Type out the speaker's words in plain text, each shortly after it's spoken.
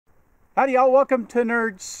Howdy y'all, welcome to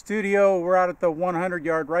Nerd Studio. We're out at the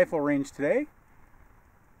 100-yard rifle range today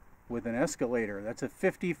with an Escalator. That's a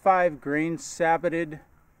 55 grain saboted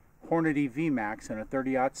Hornady V-Max and a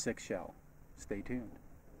 30-06 shell. Stay tuned.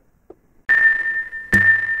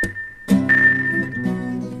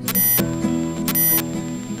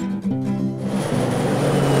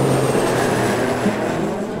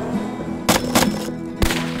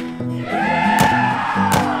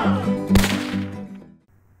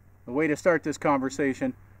 The way to start this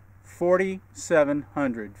conversation,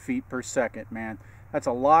 4,700 feet per second, man. That's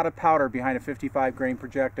a lot of powder behind a 55 grain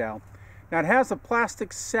projectile. Now it has a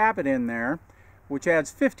plastic sabot in there, which adds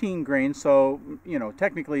 15 grains, so, you know,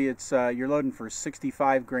 technically it's you're loading for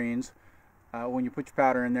 65 grains when you put your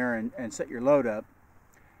powder in there and set your load up.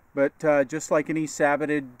 But just like any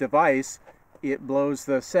saboted device, it blows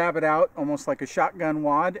the sabot out almost like a shotgun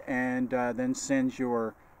wad and then sends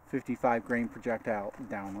your 55 grain projectile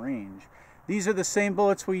downrange. These are the same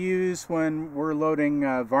bullets we use when we're loading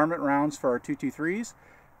varmint rounds for our 223s,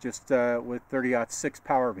 just with 30-06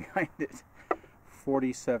 power behind it.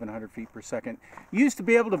 4,700 feet per second. You used to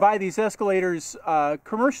be able to buy these Escalators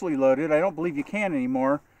commercially loaded. I don't believe you can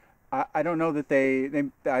anymore. I don't know that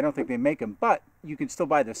I don't think they make them, but you can still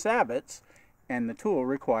buy the sabots and the tool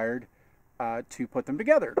required to put them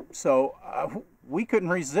together. So we couldn't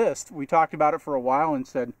resist. We talked about it for a while and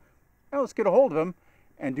said, oh, let's get a hold of them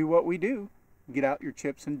and do what we do. Get out your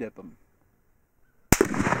chips and dip them.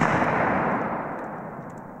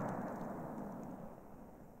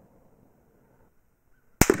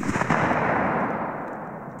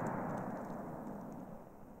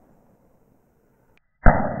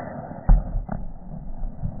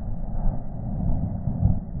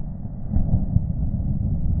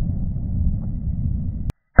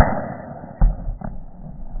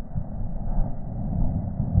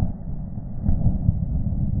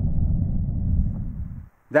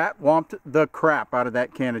 That whomped the crap out of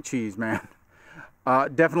that can of cheese, man.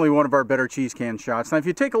 Definitely one of our better cheese can shots. Now, if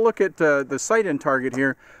you take a look at the sight-in target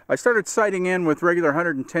here, I started sighting in with regular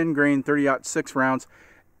 110 grain 30-06 rounds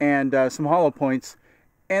and some hollow points.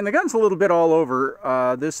 And the gun's a little bit all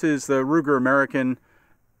over. This is the Ruger American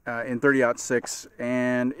in 30-06,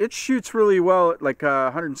 and it shoots really well at like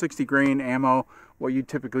 160 grain ammo. What you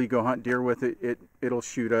typically go hunt deer with, it'll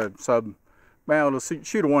shoot a it'll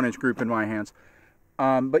shoot a 1-inch group in my hands.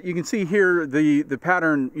 But you can see here the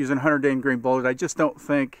pattern using 110 grain bullet. I just don't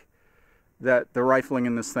think that the rifling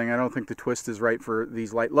in this thing, I don't think the twist is right for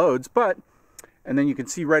these light loads. And then you can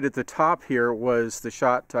see right at the top here was the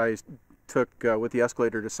shot I took with the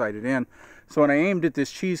Escalator to sight it in. So when I aimed at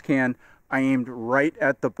this cheese can, I aimed right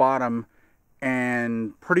at the bottom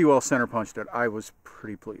and pretty well center punched it. I was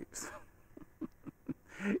pretty pleased.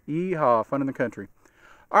 Yeehaw, fun in the country.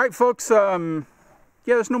 All right, folks, yeah,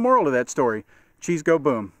 there's no moral to that story. Cheese go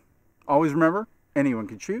boom. Always remember, anyone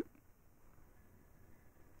can shoot.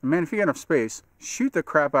 And man, if you got enough space, shoot the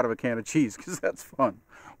crap out of a can of cheese, because that's fun.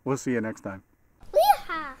 We'll see you next time.